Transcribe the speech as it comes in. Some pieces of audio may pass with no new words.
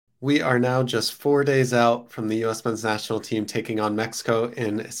We are now just 4 days out from the U.S. men's national team taking on Mexico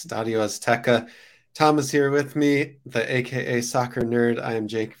in Estadio Azteca. Tom is here with me, the AKA soccer nerd. I am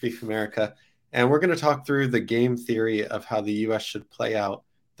Jake Beef America, and we're going to talk through the game theory of how the U.S. should play out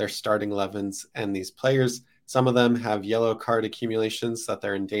their starting 11s and these players. Some of them have yellow card accumulations that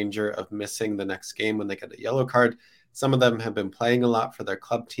they're in danger of missing the next game when they get a yellow card. Some of them have been playing a lot for their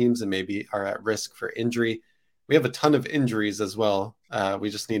club teams and maybe are at risk for injury. We have a ton of injuries as well. We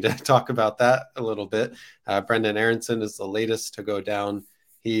just need to talk about that a little bit. Brenden Aaronson is the latest to go down.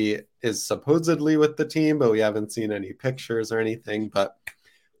 He is supposedly with the team, but we haven't seen any pictures or anything. But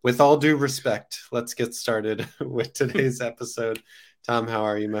with all due respect, let's get started with today's episode. Tom, how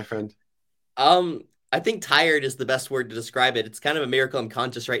are you, my friend? I think tired is the best word to describe it. It's kind of a miracle I'm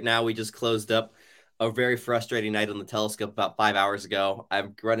conscious right now. We just closed up a very frustrating night on the telescope about 5 hours ago.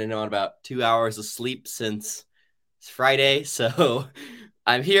 I'm running on about 2 hours of sleep since it's Friday. So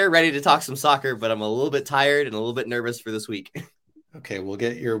I'm here ready to talk some soccer, but I'm a little bit tired and a little bit nervous for this week. Okay, we'll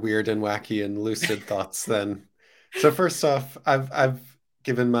get your weird and wacky and lucid thoughts then. So first off, I've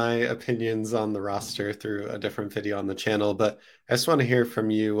given my opinions on the roster through a different video on the channel, but I just want to hear from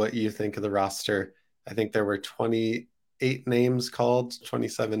you what you think of the roster. I think there were 28 names called,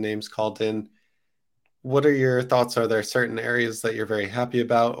 27 names called in. What are your thoughts? Are there certain areas that you're very happy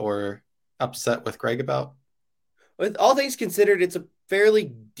about or upset with Greg about? With all things considered, it's a fairly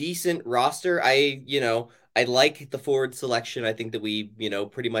decent roster. I like the forward selection. I think that we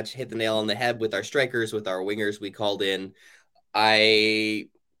pretty much hit the nail on the head with our strikers, with our wingers we called in. I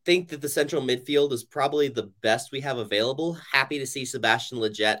think that the central midfield is probably the best we have available. Happy to see Sebastian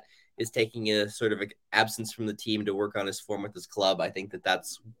Lletget is taking a sort of absence from the team to work on his form with his club. I think that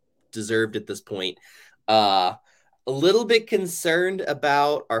that's deserved at this point. Uh, a little bit concerned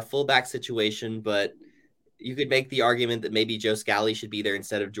about our fullback situation, but you could make the argument that maybe Joe Scally should be there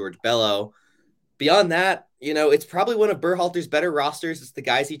instead of George Bello. Beyond that, it's probably one of Berhalter's better rosters. It's the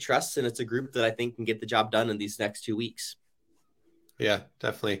guys he trusts, and it's a group that I think can get the job done in these next 2 weeks. Yeah,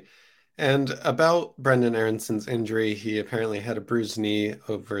 definitely. And about Brenden Aaronson's injury, he apparently had a bruised knee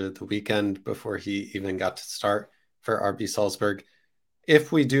over the weekend before he even got to start for RB Salzburg.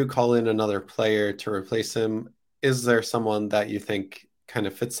 If we do call in another player to replace him, is there someone that you think kind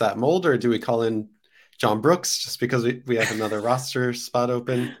of fits that mold, or do we call in John Brooks just because we have another roster spot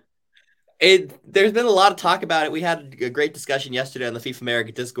open? There's been a lot of talk about it. We had a great discussion yesterday on the FIFA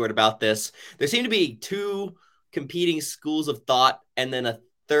America Discord about this. There seem to be two competing schools of thought, and then a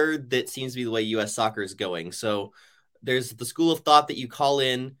third that seems to be the way U.S. soccer is going. So there's the school of thought that you call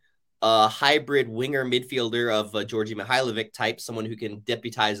in a hybrid winger midfielder of a Georgi Mihailovic type, someone who can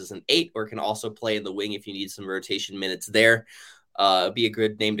deputize as an 8 or can also play in the wing if you need some rotation minutes there. Be a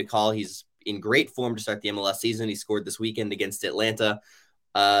good name to call. He's in great form to start the MLS season. He scored this weekend against Atlanta.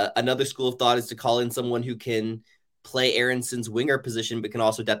 Another school of thought is to call in someone who can play Aaronson's winger position, but can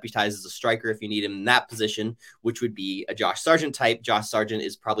also deputize as a striker if you need him in that position, which would be a Josh Sargent type. Josh Sargent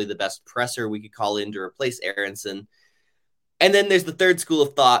is probably the best presser we could call in to replace Aaronson. And then there's the third school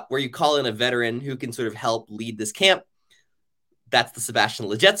of thought where you call in a veteran who can sort of help lead this camp. That's the Sebastian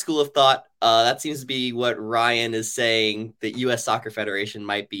Lletget school of thought. That seems to be what Ryan is saying that U.S. Soccer Federation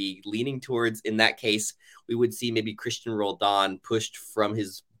might be leaning towards. In that case, we would see maybe Christian Roldan pushed from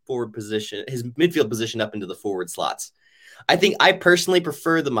his forward position, his midfield position up into the forward slots. I think I personally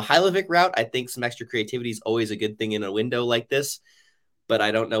prefer the Mihailovic route. I think some extra creativity is always a good thing in a window like this, but I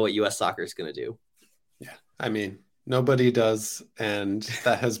don't know what U.S. soccer is going to do. Yeah, I mean, nobody does, and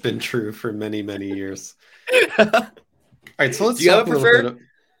that has been true for many, many years. All right, so let's Do you have talk a a little bit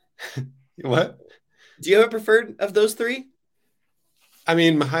preferred? of what? Do you have a preferred of those three? I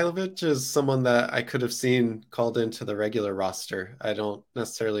mean, Mihailovic is someone that I could have seen called into the regular roster. I don't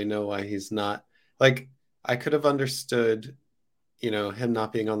necessarily know why he's not. Like, I could have understood, him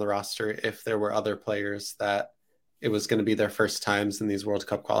not being on the roster if there were other players that it was going to be their first times in these World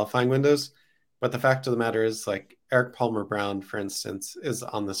Cup qualifying windows. But the fact of the matter is, like, Eric Palmer Brown, for instance, is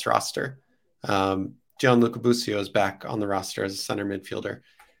on this roster. Gianluca Busio is back on the roster as a center midfielder.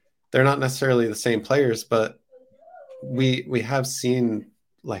 They're not necessarily the same players, but we have seen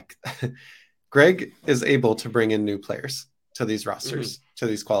like Greg is able to bring in new players to these Mm-hmm. rosters, to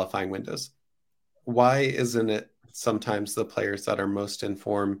these qualifying windows. Why isn't it sometimes the players that are most in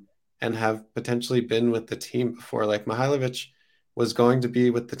form and have potentially been with the team before? Like Mihailovic was going to be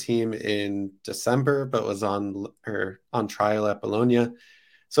with the team in December, but was on trial at Bologna.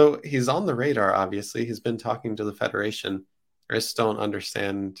 So he's on the radar, obviously. He's been talking to the Federation. I just don't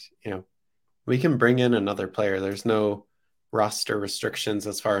understand, we can bring in another player. There's no roster restrictions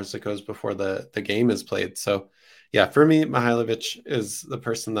as far as it goes before the game is played. So yeah, for me, Mihailovic is the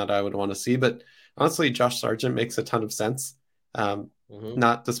person that I would want to see. But honestly, Josh Sargent makes a ton of sense. Um, Mm-hmm.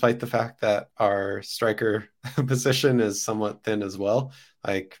 Not despite the fact that our striker position is somewhat thin as well.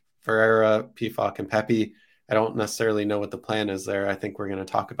 Like Ferreira, Pefok, and Pepe, I don't necessarily know what the plan is there. I think we're going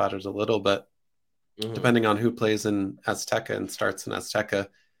to talk about it a little, but Mm-hmm. depending on who plays in Azteca and starts in Azteca,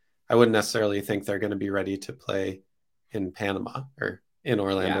 I wouldn't necessarily think they're going to be ready to play in Panama or in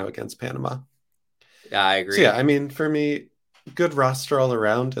Orlando Yeah, against Panama. yeah, I So yeah, agree. I mean, for me, good roster all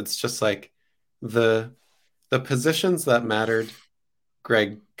around. It's just like the the positions that mattered,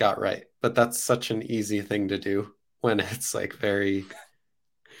 Greg got right. But that's such an easy thing to do when it's like very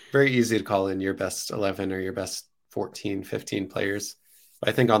easy to call in your best 11 or your best 14, 15 players. But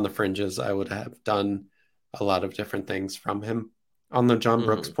I think on the fringes, I would have done a lot of different things from him. On the John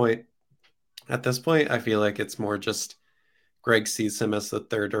Brooks Mm-hmm. point, at this point, I feel like it's more just Greg sees him as the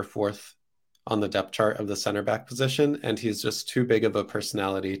third or fourth on the depth chart of the center back position, and he's just too big of a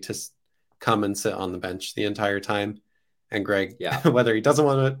personality to come and sit on the bench the entire time. And Greg, Yeah. whether he doesn't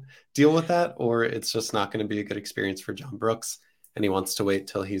want to deal with that or it's just not going to be a good experience for John Brooks, and he wants to wait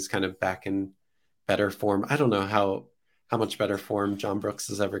till he's kind of back in better form. I don't know how much better form John Brooks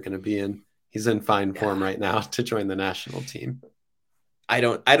is ever going to be in. He's in fine Yeah. form right now to join the national team. I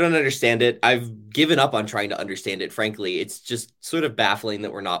don't understand it. I've given up on trying to understand it, frankly. It's just sort of baffling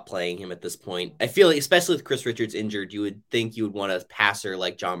that we're not playing him at this point. I feel like, especially with Chris Richards injured, you would think you would want a passer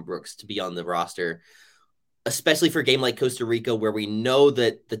like John Brooks to be on the roster, especially for a game like Costa Rica, where we know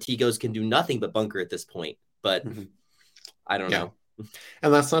that the Tigos can do nothing but bunker at this point. But Mm-hmm. I don't Yeah. know.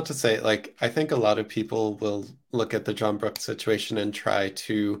 And that's not to say, like, I think a lot of people will look at the John Brooks situation and try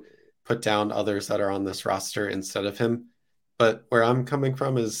to put down others that are on this roster instead of him. But where I'm coming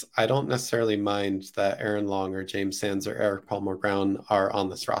from is I don't necessarily mind that Aaron Long or James Sands or Eric Palmer Brown are on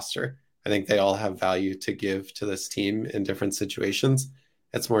this roster. I think they all have value to give to this team in different situations.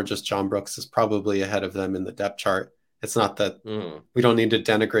 It's more just John Brooks is probably ahead of them in the depth chart. It's not that Mm. we don't need to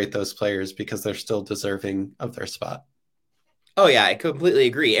denigrate those players because they're still deserving of their spot. Oh yeah, I completely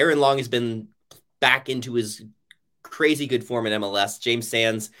agree. Aaron Long has been back into his crazy good form in MLS. James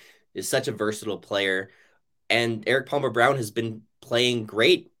Sands is such a versatile player, and Eric Palmer Brown has been playing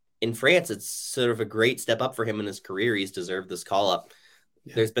great in France. It's sort of a great step up for him in his career. He's deserved this call up.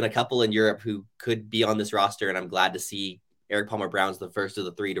 Yeah. There's been a couple in Europe who could be on this roster, and I'm glad to see Eric Palmer Brown's the first of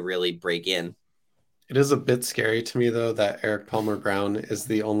the three to really break in. It is a bit scary to me, though, that Eric Palmer Brown is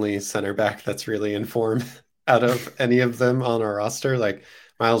the only center back that's really in form out of any of them on our roster. Like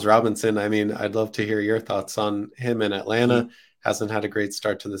Miles Robinson, I mean, I'd love to hear your thoughts on him in Atlanta. Mm-hmm. Hasn't had a great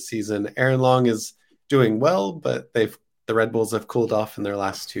start to the season. Aaron Long is doing well, but the Red Bulls have cooled off in their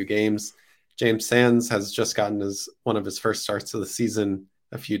last two games. James Sands has just gotten one of his first starts of the season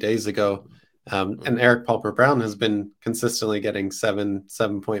a few days ago. And Mm-hmm. Eric Palmer Brown has been consistently getting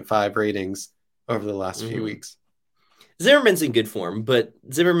 7.5 ratings over the last few Mm-hmm. weeks. Zimmerman's in good form, but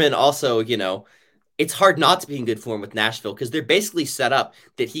Zimmerman also, it's hard not to be in good form with Nashville because they're basically set up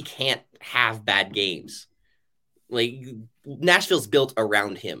that he can't have bad games. Like Nashville's built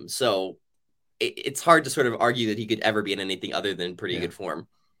around him, so it's hard to sort of argue that he could ever be in anything other than pretty Yeah. good form.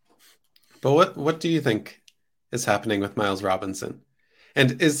 But what do you think is happening with Miles Robinson?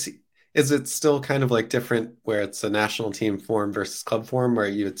 And is it still kind of like different where it's a national team form versus club form where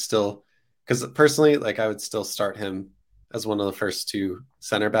you would still because personally like I would still start him as one of the first two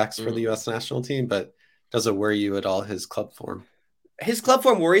center backs for the Mm-hmm. US national team, but does it worry you at all his club form? His club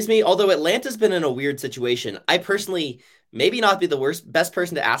form worries me, although Atlanta's been in a weird situation. I personally maybe not be the best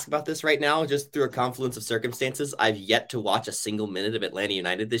person to ask about this right now, just through a confluence of circumstances. I've yet to watch a single minute of Atlanta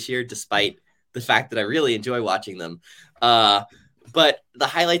United this year, despite the fact that I really enjoy watching them. Uh, but the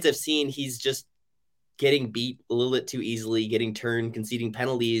highlights I've seen, he's just getting beat a little bit too easily, getting turned, conceding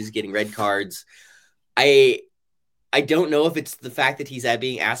penalties, getting red cards. I I don't know if it's the fact that he's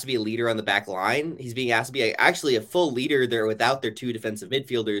being asked to be a leader on the back line. He's being asked to be actually a full leader. They're without their two defensive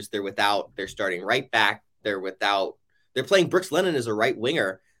midfielders. They're without their starting right back. They're playing Brooks Lennon as a right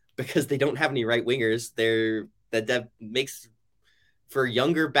winger because they don't have any right wingers. That makes for a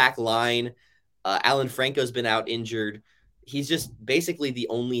younger back line. Alan Franco's been out injured. He's just basically the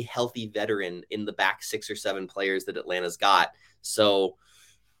only healthy veteran in the back six or seven players that Atlanta's got. So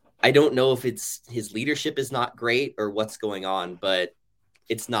I don't know if it's his leadership is not great or what's going on, but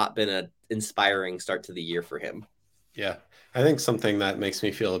it's not been an inspiring start to the year for him. Yeah. I think something that makes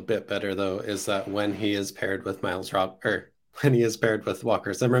me feel a bit better though is that when he is paired with when he is paired with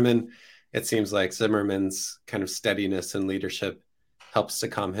Walker Zimmerman, it seems like Zimmerman's kind of steadiness and leadership helps to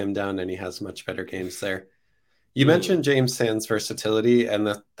calm him down and he has much better games there. You mentioned James Sands' versatility,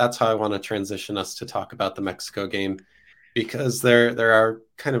 and that's how I want to transition us to talk about the Mexico game, because there are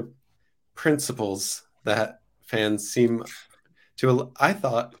kind of principles that fans seem to. I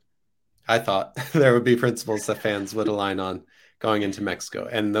thought there would be principles that fans would align on going into Mexico,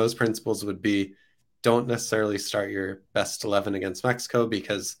 and those principles would be: don't necessarily start your best 11 against Mexico,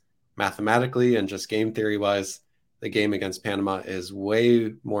 because mathematically and just game theory wise, the game against Panama is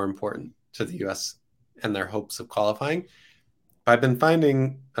way more important to the U.S. and their hopes of qualifying. I've been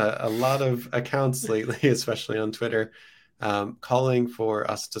finding a lot of accounts lately, especially on Twitter, calling for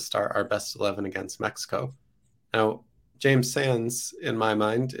us to start our best 11 against Mexico. Now, James Sands, in my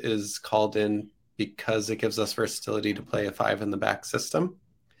mind, is called in because it gives us versatility to play a five in the back system.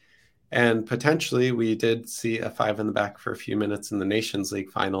 And potentially, we did see a five in the back for a few minutes in the Nations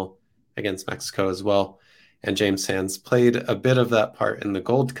League final against Mexico as well. And James Sands played a bit of that part in the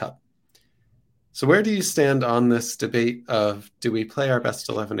Gold Cup. So where do you stand on this debate of, do we play our best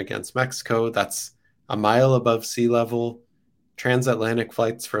 11 against Mexico? That's a mile above sea level, transatlantic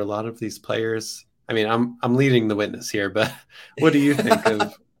flights for a lot of these players. I mean, I'm leading the witness here, but what do you think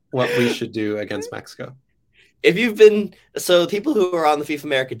of what we should do against Mexico? If you've been, so people who are on the FIFA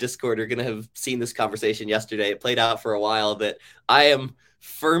America Discord are going to have seen this conversation yesterday. It played out for a while, that I am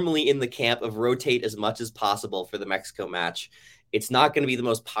firmly in the camp of rotate as much as possible for the Mexico match. It's not going to be the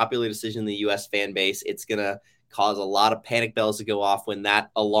most popular decision in the U.S. fan base. It's going to cause a lot of panic bells to go off when that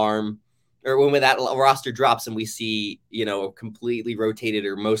alarm, or when that roster drops and we see, a completely rotated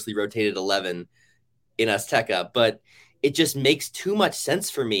or mostly rotated 11 in Azteca. But it just makes too much sense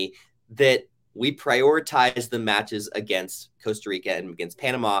for me that we prioritize the matches against Costa Rica and against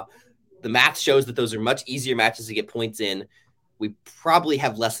Panama. The math shows that those are much easier matches to get points in. We probably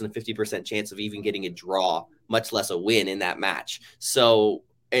have less than a 50% chance of even getting a draw, much less a win in that match. So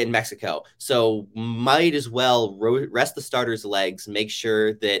in Mexico. So might as well rest the starters' legs, make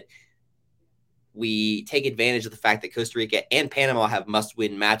sure that we take advantage of the fact that Costa Rica and Panama have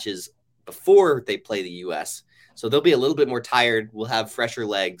must-win matches before they play the U.S. So they'll be a little bit more tired. We'll have fresher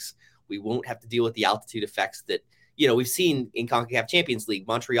legs. We won't have to deal with the altitude effects that, we've seen in CONCACAF Champions League.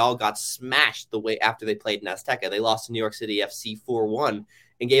 Montreal got smashed the way after they played in Azteca. They lost to New York City FC 4-1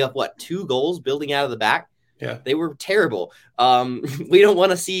 and gave up, 2 goals building out of the back? Yeah. They were terrible. We don't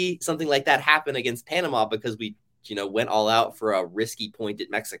want to see something like that happen against Panama because we, went all out for a risky point at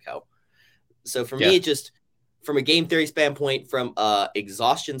Mexico. So for me, just from a game theory standpoint, from a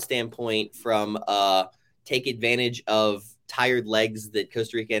exhaustion standpoint, from take advantage of tired legs that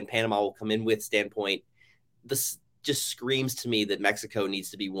Costa Rica and Panama will come in with standpoint, this just screams to me that Mexico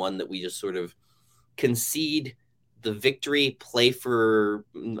needs to be one that we just sort of concede the victory, play for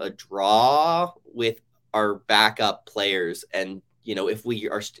a draw with our backup players. And, if we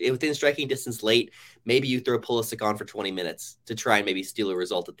are within striking distance late, maybe you throw Pulisic on for 20 minutes to try and maybe steal a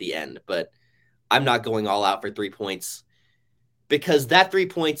result at the end. But I'm not going all out for 3 points, because that 3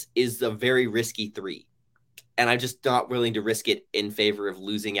 points is a very risky 3. And I'm just not willing to risk it in favor of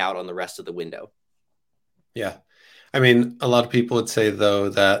losing out on the rest of the window. Yeah. I mean, a lot of people would say, though,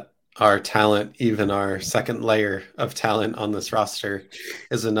 that our talent, even our second layer of talent on this roster,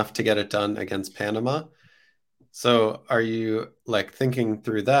 is enough to get it done against Panama. So are you thinking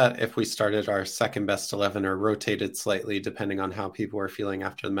through that, if we started our second best 11 or rotated slightly depending on how people were feeling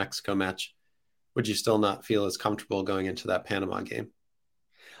after the Mexico match, would you still not feel as comfortable going into that Panama game?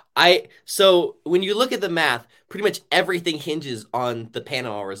 So when you look at the math, pretty much everything hinges on the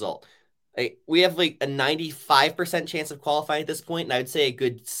Panama result. We have a 95% chance of qualifying at this point, and I would say a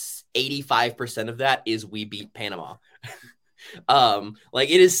good 85% of that is we beat Panama.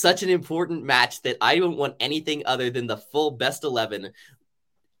 It is such an important match that I don't want anything other than the full best 11,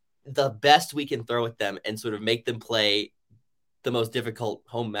 the best we can throw at them, and sort of make them play the most difficult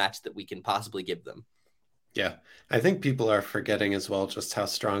home match that we can possibly give them. Yeah, I think people are forgetting as well just how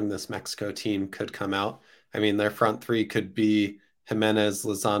strong this Mexico team could come out. I mean, their front three could be Jimenez,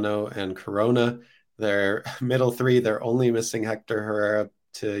 Lozano, and Corona. Their middle three, they're only missing Hector Herrera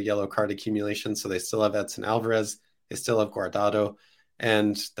to yellow card accumulation, so they still have Edson Alvarez. They still have Guardado,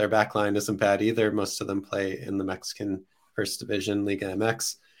 and their back line isn't bad either. Most of them play in the Mexican First Division, Liga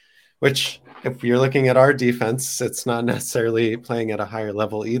MX, which, if you're looking at our defense, it's not necessarily playing at a higher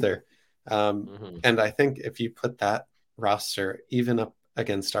level either. And I think if you put that roster even up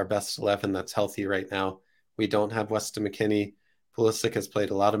against our best 11 that's healthy right now, we don't have Weston McKennie. Pulisic has played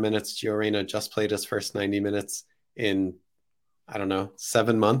a lot of minutes. Gio Reyna just played his first 90 minutes in,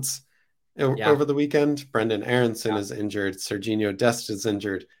 7 months over the weekend. Brendan Aronson is injured. Serginho Dest is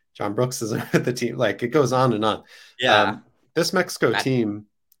injured. John Brooks is with the team. It goes on and on. Yeah. This Mexico team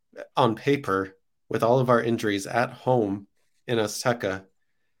on paper with all of our injuries at home in Azteca,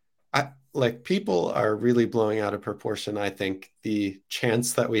 people are really blowing out of proportion, I think, the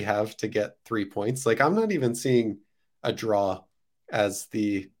chance that we have to get 3 points. Like, I'm not even seeing a draw as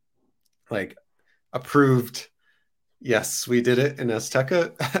the like approved, yes, we did it in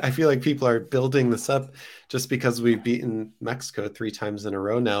Azteca. I feel like people are building this up just because we've beaten Mexico 3 times in a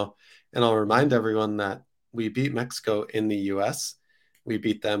row now. And I'll remind everyone that we beat Mexico in the US. We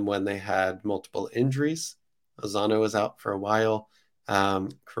beat them when they had multiple injuries. Lozano was out for a while.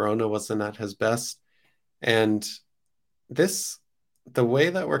 Corona wasn't at his best. And the way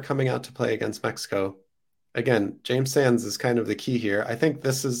that we're coming out to play against Mexico, again, James Sands is kind of the key here. I think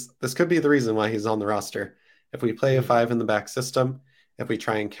this could be the reason why he's on the roster. If we play a 5 in the back system, if we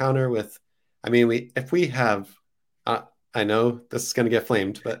try and counter with, if we have, I know this is going to get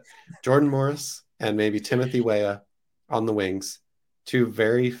flamed, but Jordan Morris and maybe Timothy Weah on the wings, 2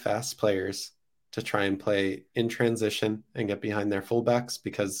 very fast players to try and play in transition and get behind their fullbacks,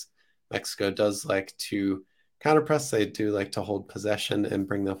 because Mexico does like to counter press. They do like to hold possession and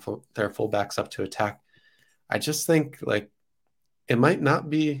bring their fullbacks up to attack. I just think like it might not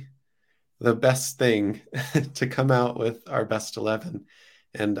be the best thing to come out with our best 11.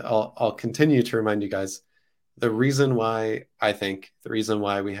 And I'll continue to remind you guys, the reason why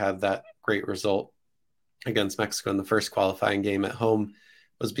we had that great result against Mexico in the first qualifying game at home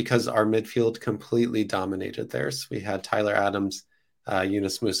was because our midfield completely dominated theirs. We had Tyler Adams,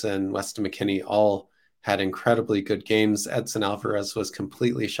 Yunus Musah, and Weston McKennie all had incredibly good games. Edson Alvarez was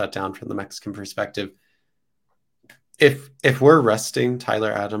completely shut down from the Mexican perspective. If we're resting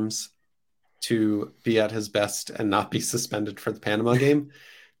Tyler Adams to be at his best and not be suspended for the Panama game,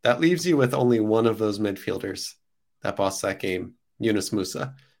 that leaves you with only one of those midfielders that bossed that game, Yunus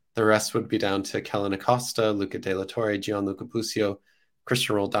Musah. The rest would be down to Kellen Acosta, Luca De La Torre, Gianluca Busio,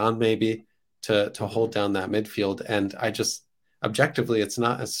 Christian Roldan maybe to hold down that midfield. And objectively, it's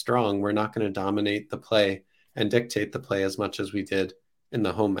not as strong. We're not going to dominate the play and dictate the play as much as we did in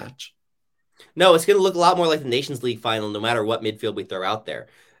the home match. No, it's going to look a lot more like the Nations League final, no matter what midfield we throw out there.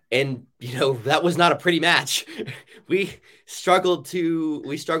 And, that was not a pretty match. We fought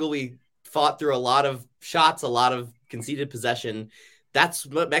through a lot of shots, a lot of conceded possession. That's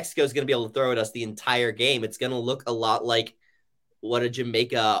what Mexico is going to be able to throw at us the entire game. It's going to look a lot like what a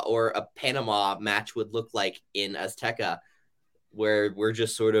Jamaica or a Panama match would look like in Azteca, where we're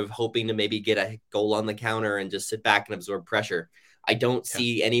just sort of hoping to maybe get a goal on the counter and just sit back and absorb pressure. I don't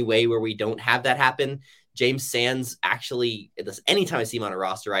see any way where we don't have that happen. James Sands, actually, anytime I see him on a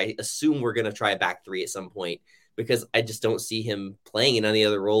roster, I assume we're going to try a back 3 at some point, because I just don't see him playing in any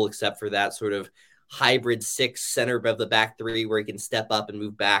other role except for that sort of hybrid 6 center of the back 3 where he can step up and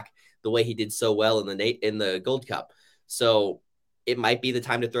move back the way he did so well in the Gold Cup. So it might be the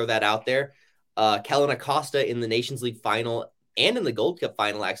time to throw that out there. Kellen Acosta in the Nations League final and in the Gold Cup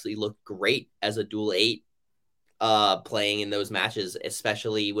final actually looked great as a dual 8 playing in those matches,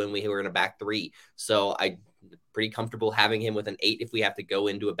 especially when we were in a back 3. So I'm pretty comfortable having him with an 8 if we have to go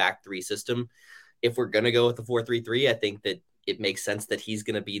into a back 3 system. If we're going to go with the 4-3-3, I think that it makes sense that he's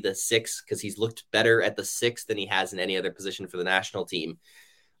going to be the 6, because he's looked better at the 6 than he has in any other position for the national team.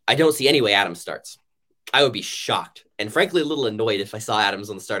 I don't see any way Adams starts. I would be shocked and frankly a little annoyed if I saw Adams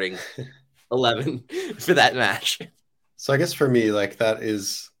on the starting 11 for that match. So I guess for me, like, that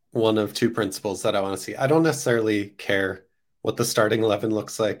is one of 2 principles that I want to see. I don't necessarily care what the starting 11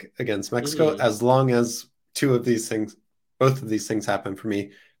 looks like against Mexico, as long as both of these things happen for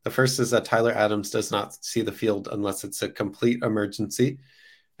me. The first is that Tyler Adams does not see the field unless it's a complete emergency.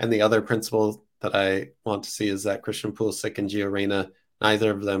 And the other principle that I want to see is that Christian Pulisic and Gio Reyna, neither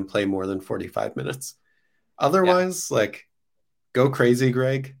of them play more than 45 minutes. Otherwise, go crazy,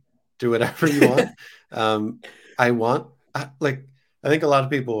 Greg. Do whatever you want. I think a lot of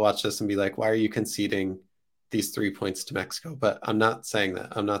people watch this and be like, why are you conceding these 3 points to Mexico? But I'm not saying that.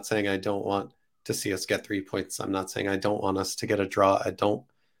 I'm not saying I don't want to see us get 3 points. I'm not saying I don't want us to get a draw.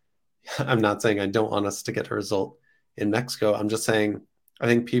 I'm not saying I don't want us to get a result in Mexico. I'm just saying I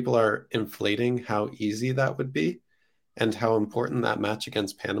think people are inflating how easy that would be and how important that match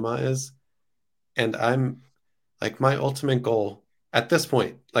against Panama is. And I'm like, my ultimate goal at this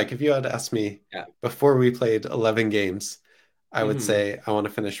point, like, if you had asked me before we played 11 games, I would say I want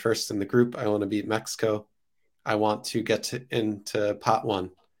to finish first in the group. I want to beat Mexico. I want to get into pot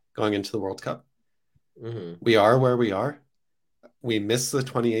 1 going into the World Cup. We are where we are. We missed the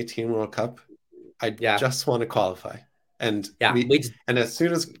 2018 World Cup. I just want to qualify. And as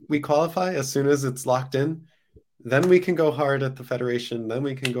soon as we qualify, as soon as it's locked in, then we can go hard at the Federation. Then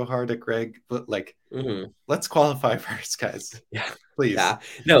we can go hard at Greg. But like, let's qualify first, guys. Yeah. Please. Yeah.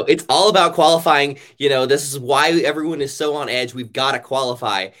 No, it's all about qualifying. This is why everyone is so on edge. We've got to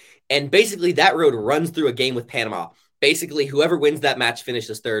qualify. And basically, that road runs through a game with Panama. Basically, whoever wins that match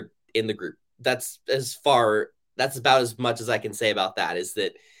finishes third in the group. That's about as much as I can say about that, is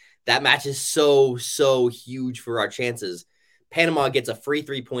that match is so huge for our chances. Panama gets a free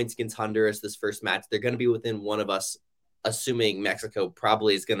 3 points against Honduras this first match. They're going to be within one of us, assuming Mexico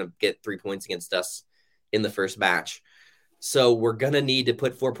probably is going to get 3 points against us in the first match. So we're going to need to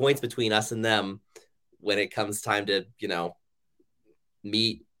put 4 points between us and them when it comes time to,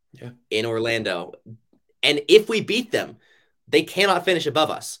 meet in Orlando. And if we beat them, they cannot finish above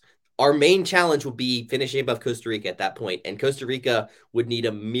us. Our main challenge will be finishing above Costa Rica at that point, and Costa Rica would need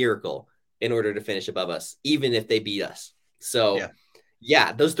a miracle in order to finish above us, even if they beat us. So,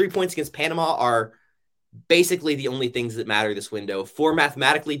 those 3 points against Panama are basically the only things that matter this window. 4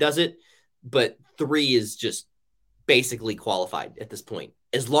 mathematically does it, but 3 is just basically qualified at this point.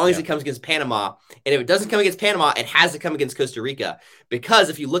 As long as it comes against Panama, and if it doesn't come against Panama, it has to come against Costa Rica. Because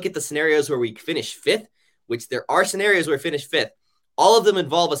if you look at the scenarios where we finish 5th, which there are scenarios where we finish 5th, all of them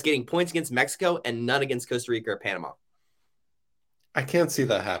involve us getting points against Mexico and none against Costa Rica or Panama. I can't see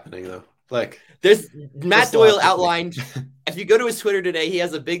that happening, though. There's Matt Doyle outlined. If you go to his Twitter today, he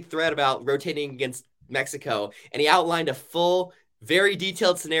has a big thread about rotating against Mexico, and he outlined a full, very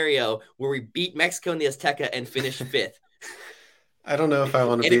detailed scenario where we beat Mexico in the Azteca and finish 5th. I don't know if I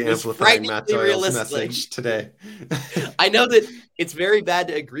want to be amplifying Matt Doyle's message today. I know that it's very bad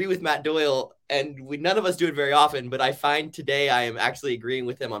to agree with Matt Doyle, and none of us do it very often, but I find today I am actually agreeing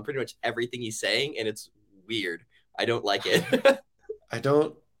with him on pretty much everything he's saying, and it's weird. I don't like it.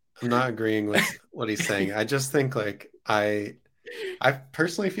 I'm not agreeing with what he's saying. I just think I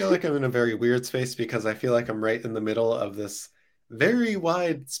personally feel like I'm in a very weird space because I feel like I'm right in the middle of this very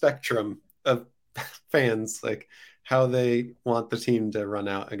wide spectrum of fans, like how they want the team to run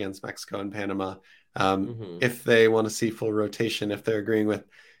out against Mexico and Panama. If they want to see full rotation, if they're agreeing with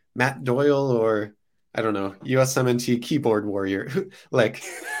Matt Doyle or, I don't know, USMNT keyboard warrior.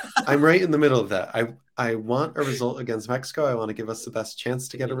 I'm right in the middle of that. I want a result against Mexico. I want to give us the best chance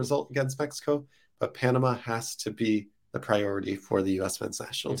to get a result against Mexico, but Panama has to be the priority for the U.S. men's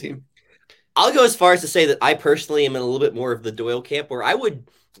national team. I'll go as far as to say that I personally am in a little bit more of the Doyle camp, where I would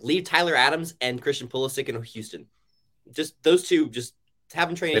leave Tyler Adams and Christian Pulisic in Houston. Just those two, just have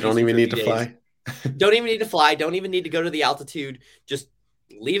them train. They don't even need to fly. Don't even need to fly. Don't even need to go to the altitude. Just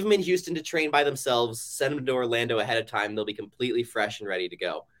leave them in Houston to train by themselves. Send them to Orlando ahead of time. They'll be completely fresh and ready to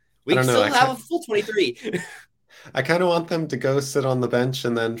go. We can still have a full 23. I kind of want them to go sit on the bench,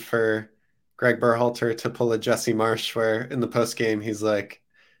 and then for Greg Berhalter to pull a Jesse Marsch, where in the post game he's like,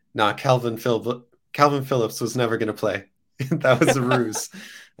 "Nah, Calvin Phillips was never going to play. That was a ruse."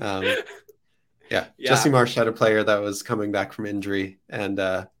 Jesse Marsch had a player that was coming back from injury, and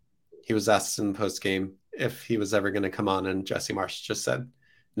he was asked in the post game if he was ever going to come on, and Jesse Marsch just said,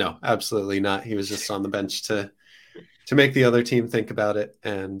 "No, absolutely not." He was just on the bench to make the other team think about it,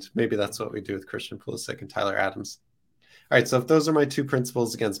 and maybe that's what we do with Christian Pulisic and Tyler Adams. All right, so if those are my 2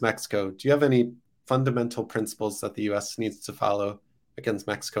 principles against Mexico, do you have any fundamental principles that the U.S. needs to follow against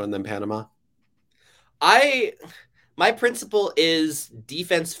Mexico and then Panama? My principle is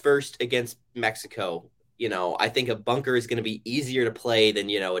defense first against Mexico. I think a bunker is going to be easier to play than,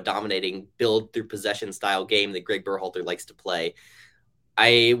 a dominating build through possession style game that Greg Berhalter likes to play.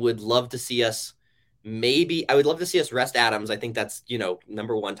 I would love to see us rest Adams. I think that's,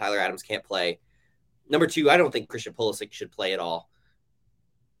 number 1, Tyler Adams can't play. Number 2, I don't think Christian Pulisic should play at all.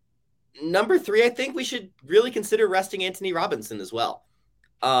 Number 3, I think we should really consider resting Anthony Robinson as well.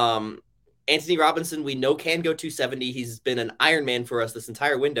 Anthony Robinson, we know, can go 270. He's been an Ironman for us this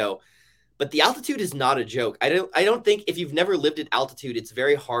entire window, but the altitude is not a joke. I don't think, if you've never lived at altitude, it's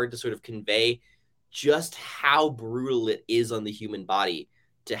very hard to sort of convey just how brutal it is on the human body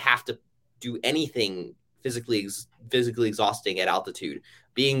to have to do anything physically exhausting at altitude.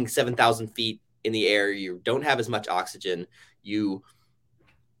 Being 7,000 feet in the air, you don't have as much oxygen. You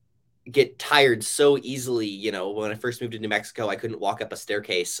get tired so easily. When I first moved to New Mexico, I couldn't walk up a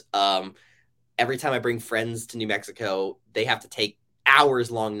staircase. Every time I bring friends to New Mexico, they have to take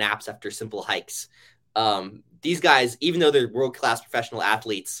hours-long naps after simple hikes. These guys, even though they're world-class professional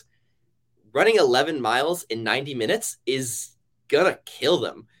athletes, running 11 miles in 90 minutes is gonna kill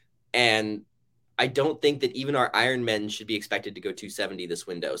them. And I don't think that even our Ironmen should be expected to go 270 this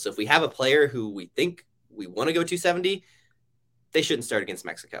window. So if we have a player who we think we want to go 270, they shouldn't start against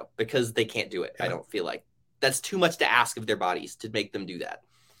Mexico because they can't do it. I don't feel like that's too much to ask of their bodies to make them do that.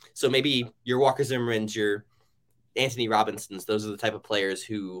 So maybe your Walker Zimmermans, your Anthony Robinsons, those are the type of players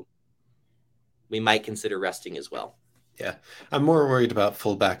who we might consider resting as well. Yeah, I'm more worried about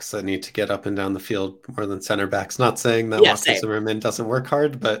fullbacks that need to get up and down the field more than center backs. Not saying that Yeah, Walker same. Zimmerman doesn't work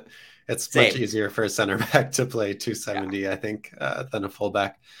hard, but it's much Same. easier for a center back to play 270, yeah. I think, than a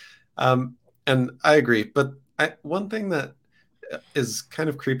fullback. And I agree. But one thing that is kind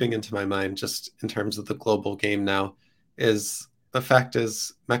of creeping into my mind, just in terms of the global game now, is the fact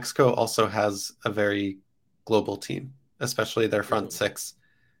is Mexico also has a very global team, especially their front six.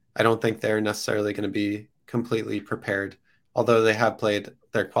 I don't think they're necessarily going to be completely prepared, although they have played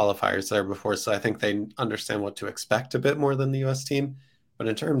their qualifiers there before. So I think they understand what to expect a bit more than the US team. But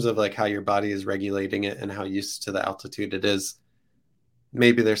in terms of like how your body is regulating it and how used to the altitude it is,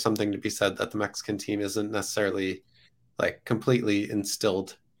 maybe there's something to be said that the Mexican team isn't necessarily like completely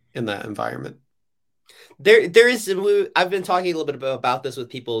instilled in that environment. There is. I've been talking a little bit about this with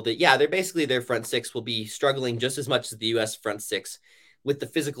people that, yeah, they're basically their front six will be struggling just as much as the U.S. front six with the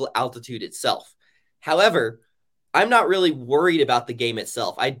physical altitude itself. However, I'm not really worried about the game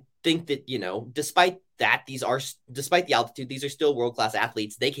itself. I think that, despite the altitude, these are still world-class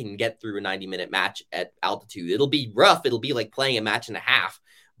athletes. They can get through a 90-minute match at altitude. It'll be rough. It'll be like playing a match and a half,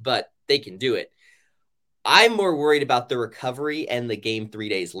 but they can do it. I'm more worried about the recovery and the game 3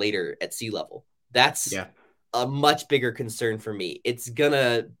 days later at sea level. That's a much bigger concern for me. It's going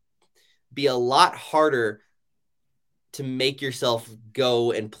to be a lot harder to make yourself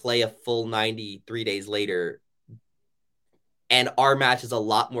go and play a full 90 3 days later. And our match is a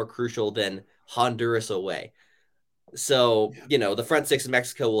lot more crucial than Honduras away. So, the front six in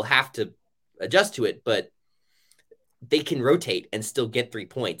Mexico will have to adjust to it, but they can rotate and still get 3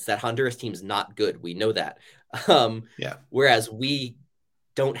 points. That Honduras team's not good. We know that. Whereas we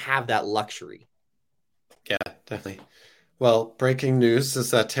don't have that luxury. Yeah, definitely. Well, breaking news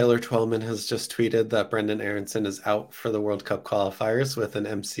is that Taylor Twellman has just tweeted that Brenden Aaronson is out for the World Cup qualifiers with an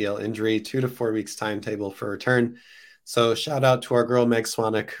MCL injury, 2 to 4 weeks timetable for return. So shout out to our girl Meg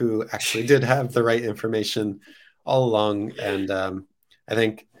Swanek, who actually did have the right information all along. And I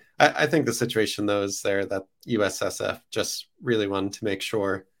think the situation, though, is there that USSF just really wanted to make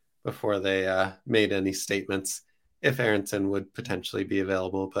sure before they made any statements if Aaronson would potentially be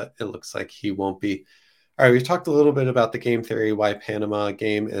available, but it looks like he won't be. All right, we've talked a little bit about the game theory, why Panama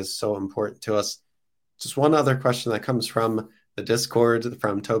game is so important to us. Just one other question that comes from the Discord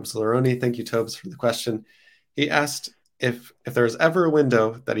from Tobes Laroni. Thank you, Tobes, for the question. He asked if there's ever a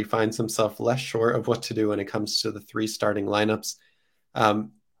window that he finds himself less sure of what to do when it comes to the 3 starting lineups.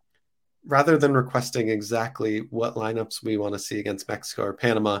 Rather than requesting exactly what lineups we want to see against Mexico or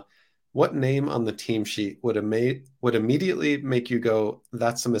Panama, what name on the team sheet would immediately make you go,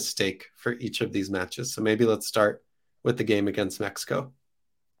 that's a mistake for each of these matches? So maybe let's start with the game against Mexico.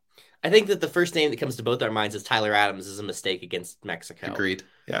 I think that the first name that comes to both our minds is Tyler Adams is a mistake against Mexico. Agreed.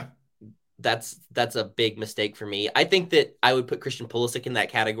 Yeah. That's a big mistake for me. I think that I would put Christian Pulisic in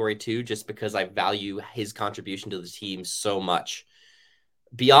that category too, just because I value his contribution to the team so much.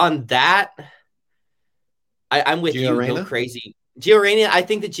 Beyond that, I'm with you. Go crazy. Gio Reyna, I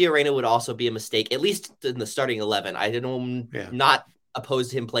think that Gio Reyna would also be a mistake, at least in the starting 11. I didn't not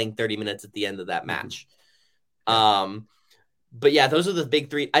opposed to him playing 30 minutes at the end of that match. But yeah, those are the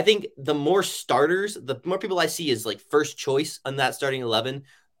big 3. I think the more starters, the more people I see as like first choice on that starting 11,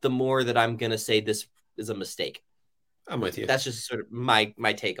 the more that I'm going to say this is a mistake. I'm with you. That's just sort of my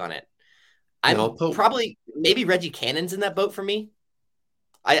take on it. Maybe Reggie Cannon's in that boat for me.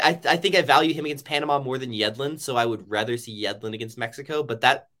 I think I value him against Panama more than Yedlin, so I would rather see Yedlin against Mexico, but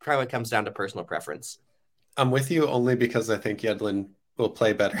that probably comes down to personal preference. I'm with you only because I think Yedlin will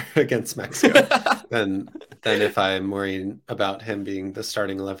play better against Mexico than if I'm worried about him being the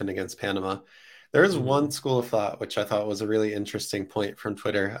starting 11 against Panama. There is one school of thought, which I thought was a really interesting point from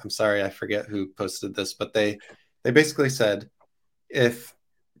Twitter. I'm sorry, I forget who posted this, but they basically said if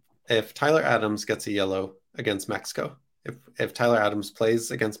Tyler Adams gets a yellow against Mexico, if Tyler Adams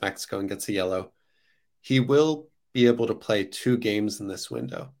plays against Mexico and gets a yellow, he will be able to play 2 games in this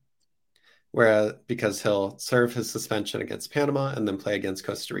window. Because he'll serve his suspension against Panama and then play against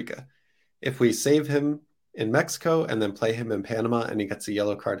Costa Rica. If we save him in Mexico and then play him in Panama and he gets a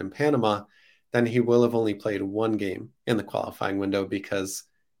yellow card in Panama, then he will have only played 1 game in the qualifying window because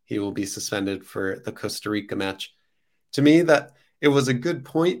he will be suspended for the Costa Rica match. To me, that it was a good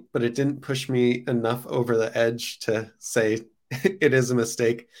point, but it didn't push me enough over the edge to say it is a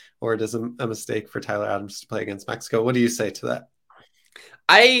mistake or it is a mistake for Tyler Adams to play against Mexico. What do you say to that?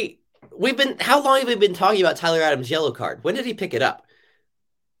 How long have we been talking about Tyler Adams' yellow card? When did he pick it up?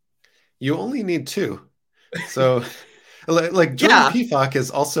 You only need 2. So like Jordan Pefok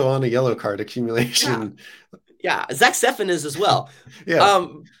is also on a yellow card accumulation. Yeah, Zach Steffen is as well. Yeah.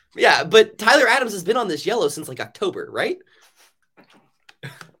 Yeah, but Tyler Adams has been on this yellow since like October, right?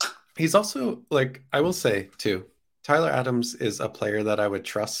 He's also like, I will say too, Tyler Adams is a player that I would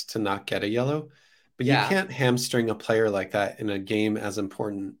trust to not get a yellow, but you Yeah. can't hamstring a player like that in a game as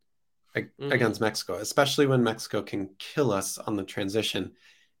important Mm-hmm. against Mexico, especially when Mexico can kill us on the transition.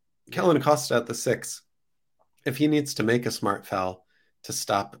 Kellen Acosta at the 6, if he needs to make a smart foul to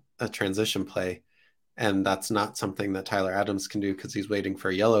stop a transition play, and that's not something that Tyler Adams can do because he's waiting for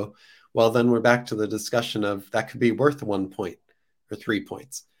a yellow, well, then we're back to the discussion of that could be worth 1 point or 3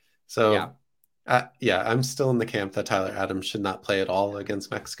 points. Yeah. So, yeah, I'm still in the camp that Tyler Adams should not play at all against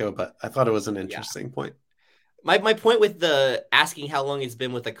Mexico, but I thought it was an Yeah. interesting point. My point with the asking how long he's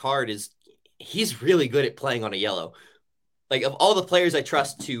been with the card is he's really good at playing on a yellow. Like, of all the players I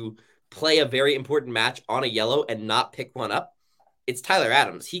trust to play a very important match on a yellow and not pick one up, it's Tyler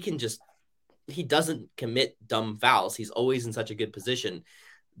Adams. He doesn't commit dumb fouls. He's always in such a good position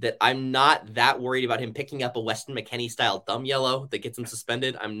that I'm not that worried about him picking up a Weston McKennie style dumb yellow that gets him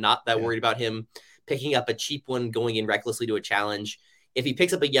suspended. I'm not that worried about him picking up a cheap one going in recklessly to a challenge. If he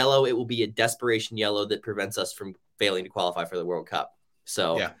picks up a yellow, it will be a desperation yellow that prevents us from failing to qualify for the World Cup.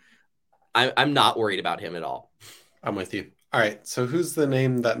 So Yeah, I'm not worried about him at all. I'm with you. All right, so who's the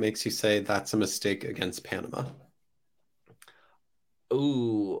name that makes you say that's a mistake against Panama?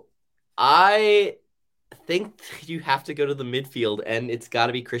 Ooh, I think you have to go to the midfield, and it's got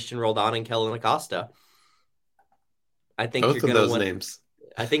to be Christian Roldan and Kellen Acosta. I think you're Both of going to those want. names.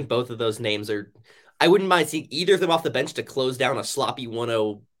 I think both of those names are. I wouldn't mind seeing either of them off the bench to close down a sloppy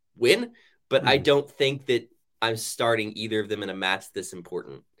 1-0 win, but I Mhm. don't think that I'm starting either of them in a match this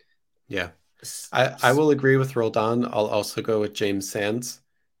important. Yeah. I will agree with Roldan. I'll also go with James Sands,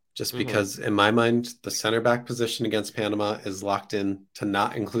 just Mm-hmm. because in my mind, the center back position against Panama is locked in to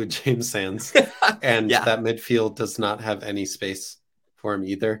not include James Sands, and Yeah. that midfield does not have any space for him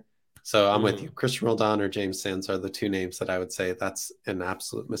either. So I'm with you. Mm-hmm. Christian Roldan or James Sands are the two names that I would say that's an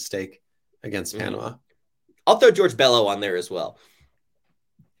absolute mistake against Mm-hmm. Panama. I'll throw George Bello on there as well.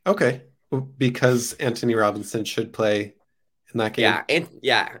 Okay, because Anthony Robinson should play in that Yeah, game. and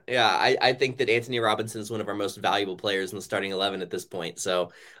yeah. I think that Anthony Robinson is one of our most valuable players in the starting 11 at this point.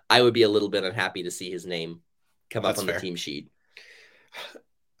 So I would be a little bit unhappy to see his name come up That's on the fair. team sheet.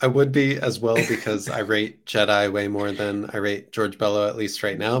 I would be as well because I rate Jedi way more than I rate George Bello, at least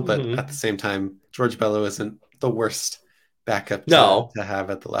right now. But at the Mm-hmm. same time, George Bello isn't the worst backup No, to have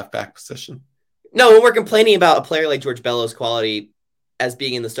at the left back position. no, when we're complaining about a player like George Bellows' quality as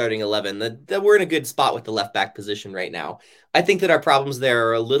being in the starting 11, that we're in a good spot with the left back position right now. I think that our problems there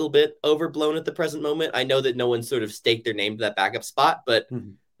are a little bit overblown at the present moment. I know that no one sort of staked their name to that backup spot, but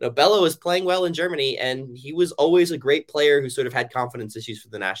Mhm. Bello is playing well in Germany, and he was always a great player who sort of had confidence issues for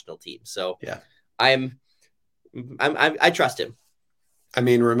the national team. So Yeah. I'm, I trust him. I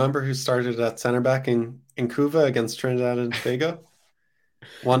mean, remember who started at center back in Cuba against Trinidad and Tobago?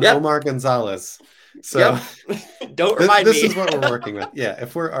 One Yep, Omar Gonzalez. So yep. Don't remind this me. is what we're working with. Yeah,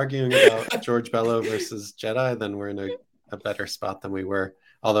 if we're arguing about George Bello versus Jedi, then we're in a better spot than we were.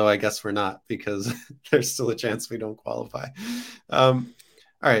 Although I guess we're not because there's still a chance we don't qualify. All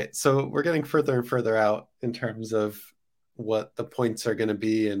right, so we're getting further and further out in terms of what the points are going to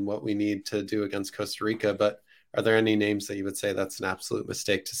be and what we need to do against Costa Rica. But are there any names that you would say that's an absolute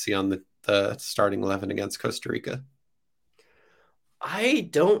mistake to see on the starting 11 against Costa Rica? I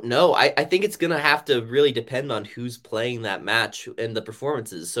don't know. I think it's going to have to really depend on who's playing that match and the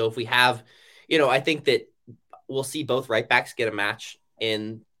performances. So if we have, I think that we'll see both right backs get a match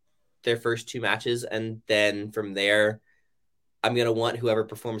in their first two matches. And then from there, I'm going to want whoever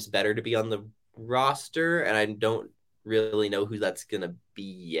performs better to be on the roster. And I don't really know who that's going to be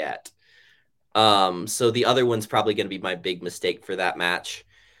yet. So the other one's probably going to be my big mistake for that match.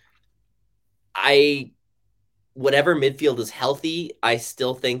 I Whatever midfield is healthy, I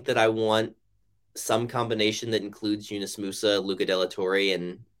still think that I want some combination that includes Yunus Musa, Luca De La Torre,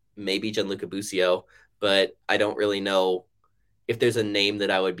 and maybe Gianluca Busio. But I don't really know if there's a name that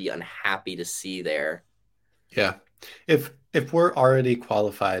I would be unhappy to see there. Yeah. If we're already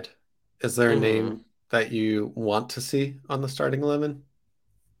qualified, is there a Mm-hmm. name that you want to see on the starting 11?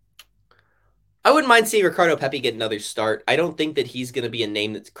 I wouldn't mind seeing Ricardo Pepi get another start. I don't think that he's going to be a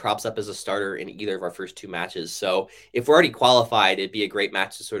name that crops up as a starter in either of our first two matches. So if we're already qualified, it'd be a great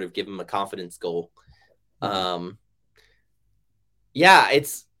match to sort of give him a confidence goal. Mhm. Um, yeah,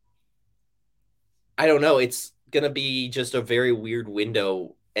 I don't know. It's going to be just a very weird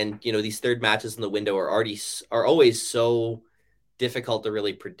window. And, these third matches in the window are always so difficult to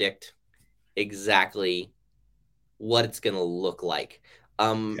really predict exactly what it's going to look like.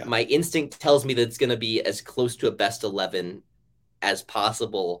 Yeah. My instinct tells me that it's going to be as close to a best 11 as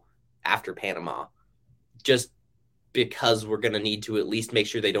possible after Panama, just because we're going to need to at least make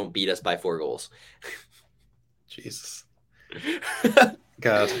sure they don't beat us by 4 goals. Jesus.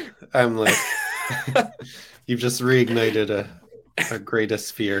 God, I'm like, you've just reignited a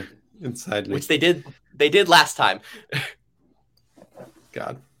greatest fear inside me. Which they did last time.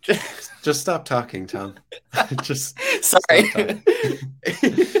 God, just stop talking, Tom. Just sorry.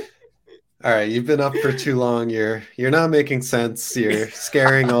 All right, you've been up for too long. You're not making sense. You're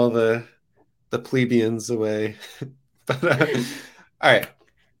scaring all the plebeians away. But all right,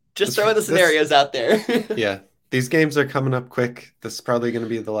 just throwing the scenarios out there. Yeah, these games are coming up quick. This is probably going to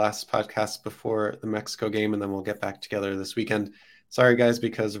be the last podcast before the Mexico game, and then we'll get back together this weekend. Sorry, guys,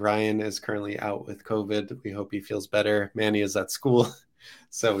 because Ryan is currently out with COVID. We hope he feels better. Manny is at school,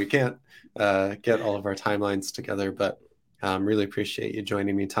 so we can't get all of our timelines together, but really appreciate you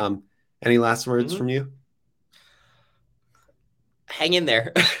joining me, Tom. Any last words from you? Hang in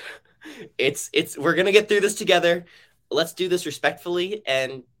there. We're going to get through this together. Let's do this respectfully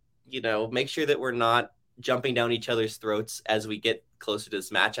and, make sure that we're not jumping down each other's throats as we get closer to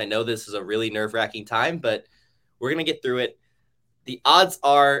this match. I know this is a really nerve-wracking time, but we're going to get through it. The odds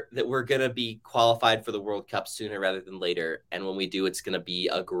are that we're going to be qualified for the World Cup sooner rather than later. And when we do, it's going to be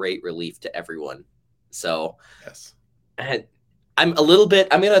a great relief to everyone. So yes, I'm going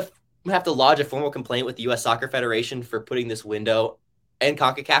to have to lodge a formal complaint with the U.S. Soccer Federation for putting this window and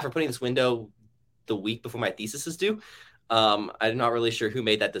CONCACAF for putting this window the week before my thesis is due. I'm not really sure who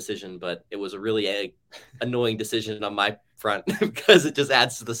made that decision, but it was a really annoying decision on my front because it just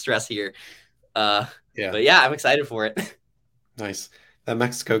adds to the stress here. But yeah, I'm excited for it. Nice. That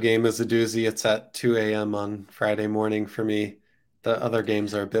Mexico game is a doozy. It's at 2 a.m. on Friday morning for me. The other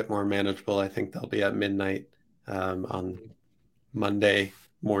games are a bit more manageable. I think they'll be at midnight on Monday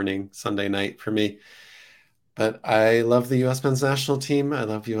morning, Sunday night for me. But I love the U.S. men's national team. I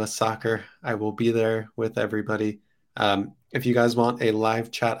love U.S. soccer. I will be there with everybody. If you guys want a live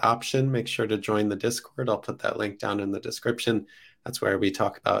chat option, make sure to join the Discord. I'll put that link down in the description. That's where we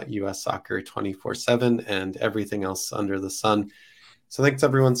talk about U.S. soccer 24/7 and everything else under the sun. So thanks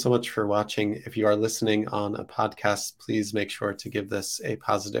everyone so much for watching. If you are listening on a podcast, please make sure to give this a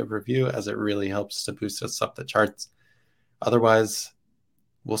positive review as it really helps to boost us up the charts. Otherwise,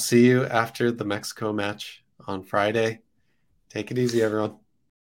 we'll see you after the Mexico match on Friday. Take it easy, everyone.